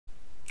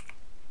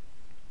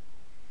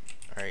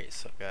Alright,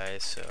 so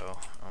guys,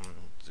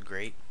 it's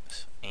great,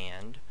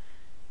 and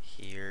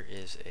here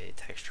is a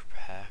texture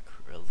pack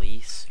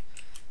release.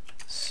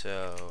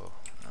 So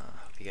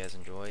hope you guys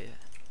enjoy it.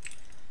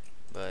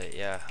 But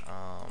yeah,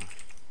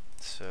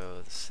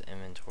 so this is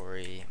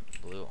inventory,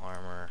 blue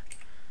armor.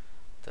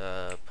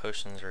 The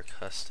potions are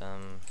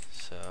custom,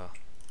 so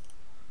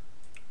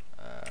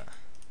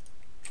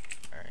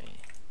alright.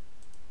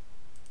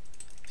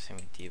 Same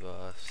with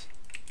debuffs.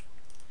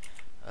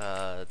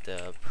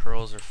 The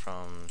pearls are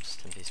from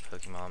Stimpy's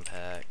Pokemon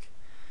pack.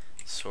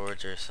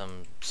 Swords are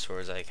some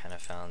swords I kind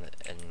of found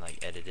and like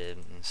edited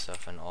and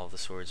stuff, and all the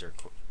swords are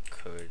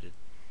coded,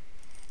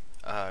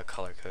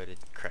 color coded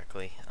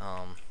correctly.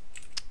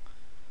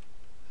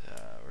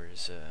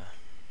 Where's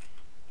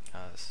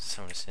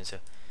someone saying so?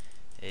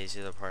 These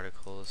are the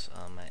particles.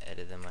 I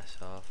edited them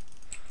myself.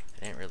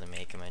 I didn't really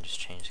make them. I just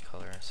changed the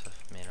color and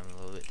stuff, made them a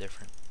little bit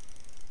different.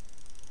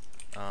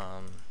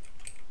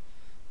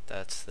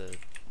 That's the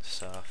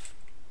stuff.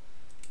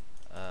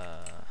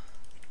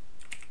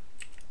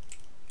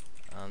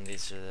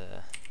 These are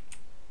the.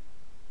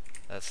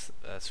 That's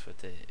what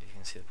you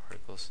can see the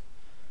particles.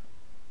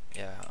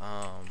 Yeah.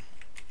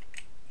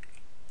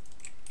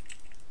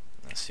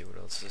 Let's see what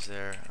else is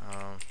there.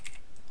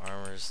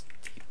 Armor's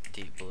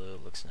deep blue.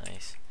 Looks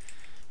nice.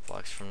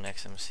 Blocks from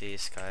next MC.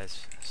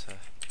 Skies. So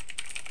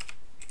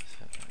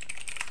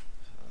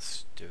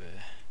let's do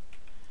it.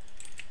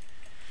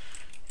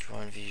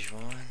 Juan v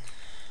Juan.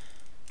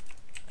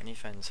 I need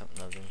to find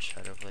something other than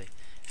Shadowplay.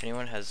 If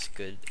anyone has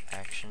good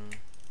action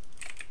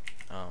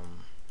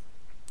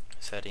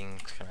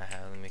settings, can I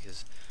have them?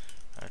 Because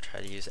I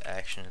try to use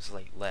action. It's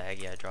like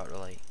laggy. I dropped to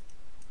like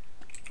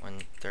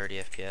 130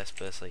 FPS,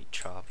 but it's like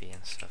choppy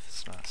and stuff.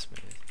 It's not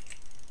smooth.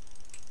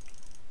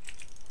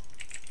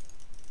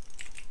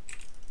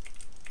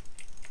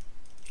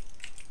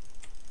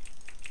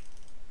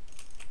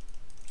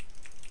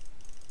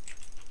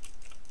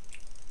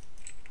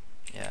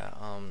 Yeah,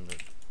 the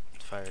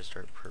fire's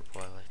dark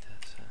purple. I like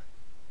that. So.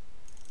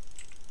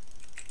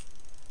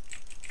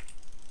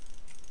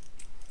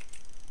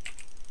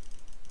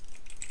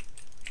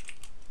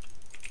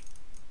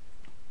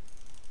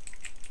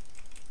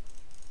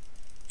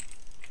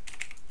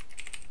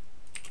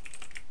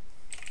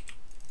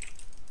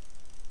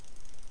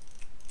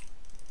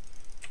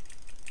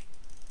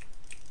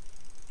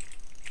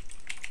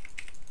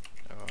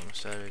 Oh,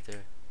 almost died right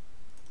there.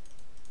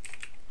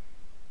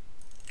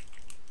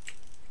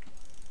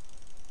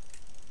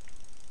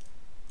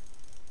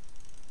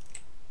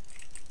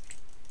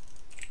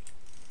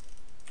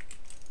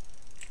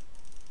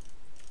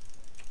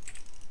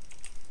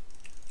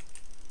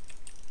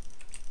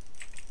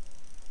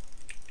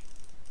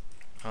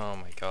 Oh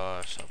my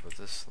gosh, stop with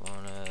this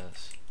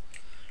slowness.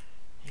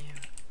 Yeah.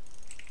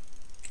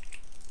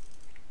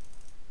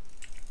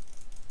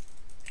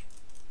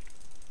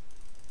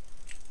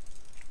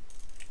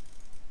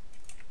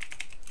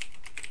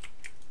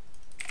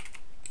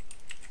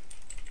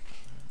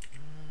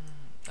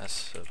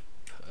 That's a,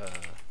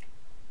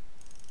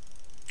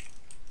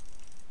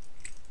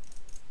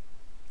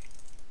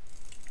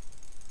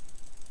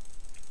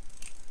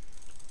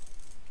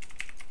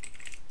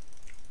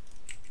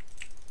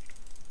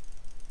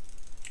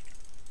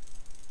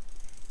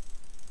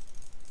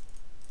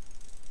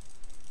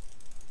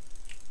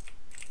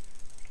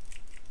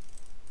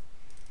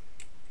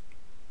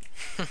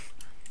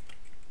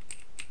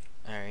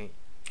 alright.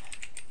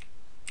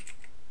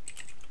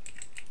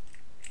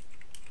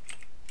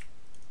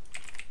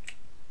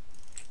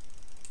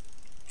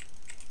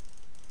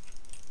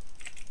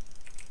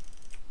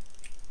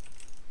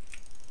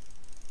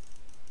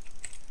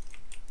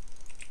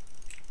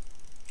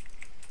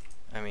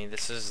 I mean,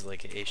 this is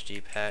like an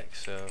HD pack,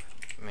 so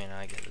I mean,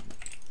 I get the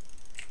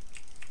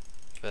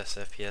best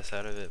FPS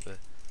out of it, but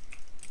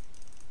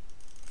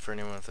for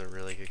anyone with a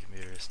really good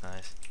computer, it's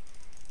nice.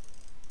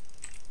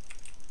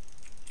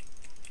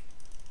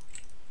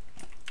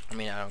 I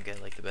mean, I don't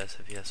get like the best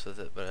FPS with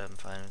it, but I'm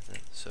fine with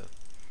it, so.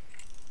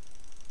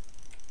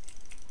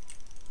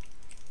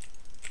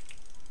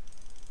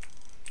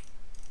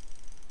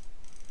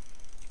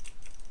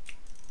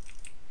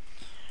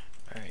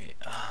 Alright,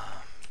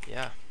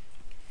 yeah.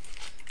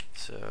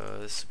 So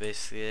this is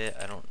basically it.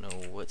 I don't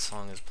know what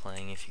song is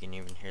playing, if you can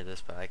even hear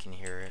this, but I can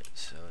hear it,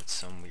 so it's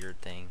some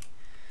weird thing.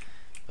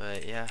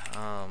 But yeah,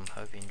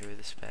 hope you enjoy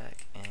this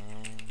pack,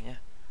 and yeah,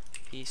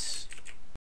 peace.